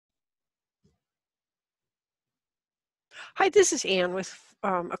Hi, this is Ann with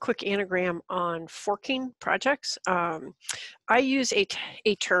a quick anagram on forking projects. I use a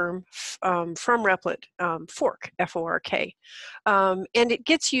term from Repl.it, fork, F-O-R-K. And it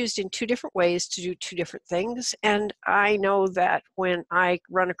gets used in two different ways to do two different things. And I know that when I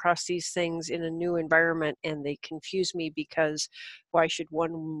run across these things in a new environment and they confuse me because why should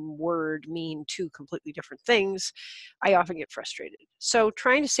one word mean two completely different things, I often get frustrated. So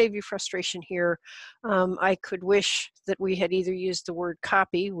trying to save you frustration here, I could wish that we had either used the word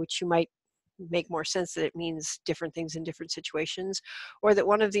copy, which you might make more sense that it means different things in different situations, or that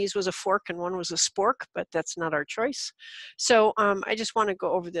one of these was a fork and one was a spork, but that's not our choice. So I just want to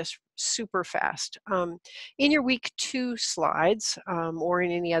go over this super fast. In your week 2 slides, or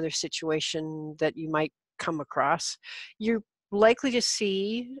in any other situation that you might come across, you're likely to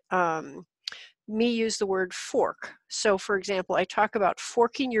see me use the word fork. So for example, I talk about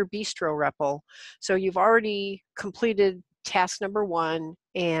forking your bistro REPL. So you've already completed task number 1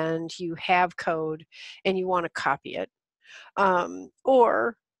 and you have code and you want to copy it. I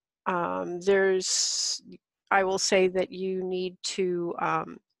will say that you need to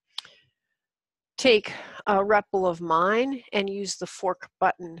take a REPL of mine and use the fork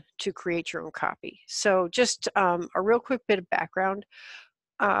button to create your own copy. So just a real quick bit of background.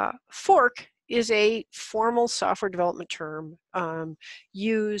 Fork is a formal software development term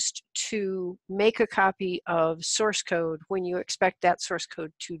used to make a copy of source code when you expect that source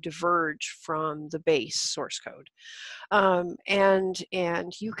code to diverge from the base source code. And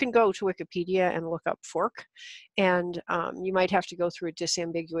you can go to Wikipedia and look up fork, and you might have to go through a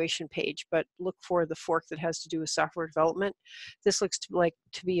disambiguation page, but look for the fork that has to do with software development. This looks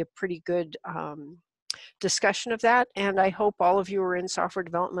to be a pretty good discussion of that, and I hope all of you are in software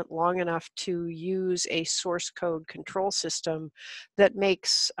development long enough to use a source code control system that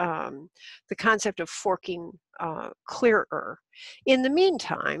makes the concept of forking clearer. In the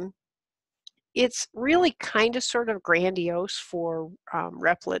meantime, it's really kind of sort of grandiose for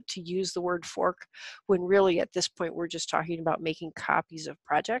Repl.it to use the word fork when really at this point we're just talking about making copies of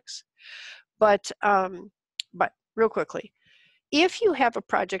projects. But real quickly, if you have a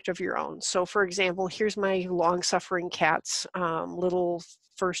project of your own, so for example, here's my long-suffering cat's little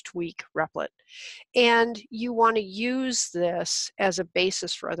first week Repl.it, and you want to use this as a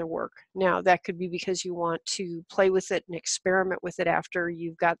basis for other work. Now, that could be because you want to play with it and experiment with it after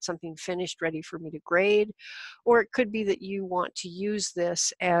you've got something finished ready for me to grade, or it could be that you want to use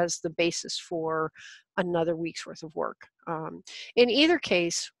this as the basis for another week's worth of work. In either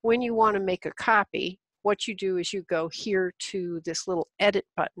case, when you want to make a copy, what you do is you go here to this little edit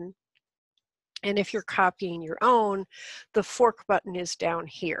button, and if you're copying your own, the fork button is down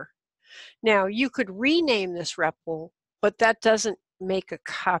here. Now you could rename this REPL, but that doesn't make a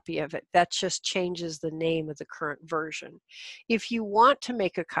copy of it. That just changes the name of the current version. If you want to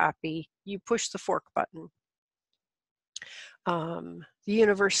make a copy, you push the fork button. The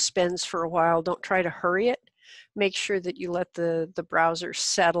universe spins for a while. Don't try to hurry it. Make sure that you let the browser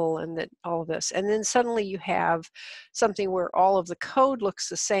settle and that all of this. And then suddenly you have something where all of the code looks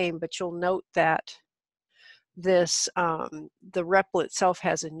the same, but you'll note that this the REPL itself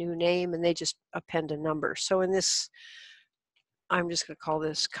has a new name and they just append a number. So in this, I'm just going to call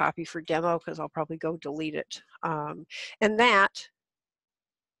this copy for demo because I'll probably go delete it. And that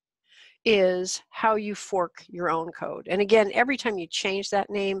is how you fork your own code. And again, every time you change that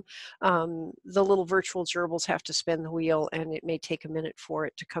name, the little virtual gerbils have to spin the wheel, and it may take a minute for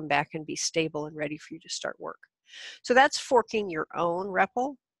it to come back and be stable and ready for you to start work. So that's forking your own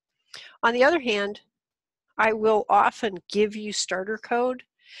REPL. On the other hand, I will often give you starter code,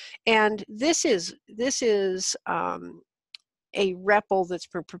 and this is a REPL that's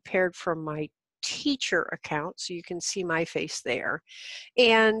been prepared from my teacher account, so you can see my face there.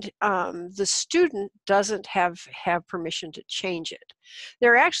 And the student doesn't have permission to change it.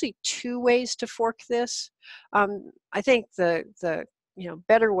 There are actually two ways to fork this. I think the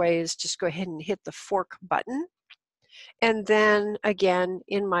better way is just go ahead and hit the fork button. And then again,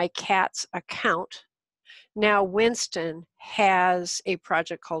 in my cat's account, now Winston has a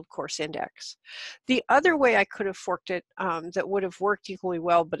project called Course Index. The other way I could have forked it that would have worked equally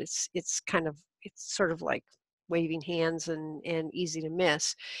well, but it's sort of like waving hands and easy to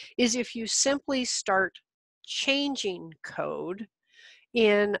miss, is if you simply start changing code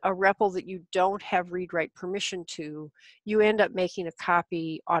in a REPL that you don't have read-write permission to, you end up making a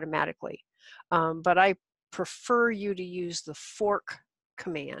copy automatically. But I prefer you to use the fork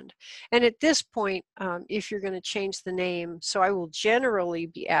command. And at this point, if you're going to change the name, so I will generally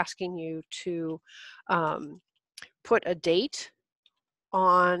be asking you to put a date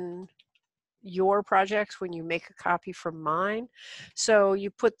on your projects when you make a copy from mine. So you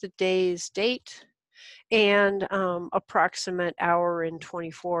put the day's date and approximate hour and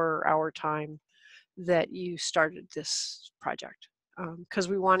 24-hour time that you started this project, because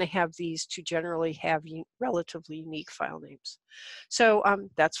we want to have these to generally have relatively unique file names. So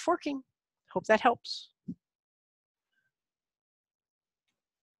that's forking. Hope that helps.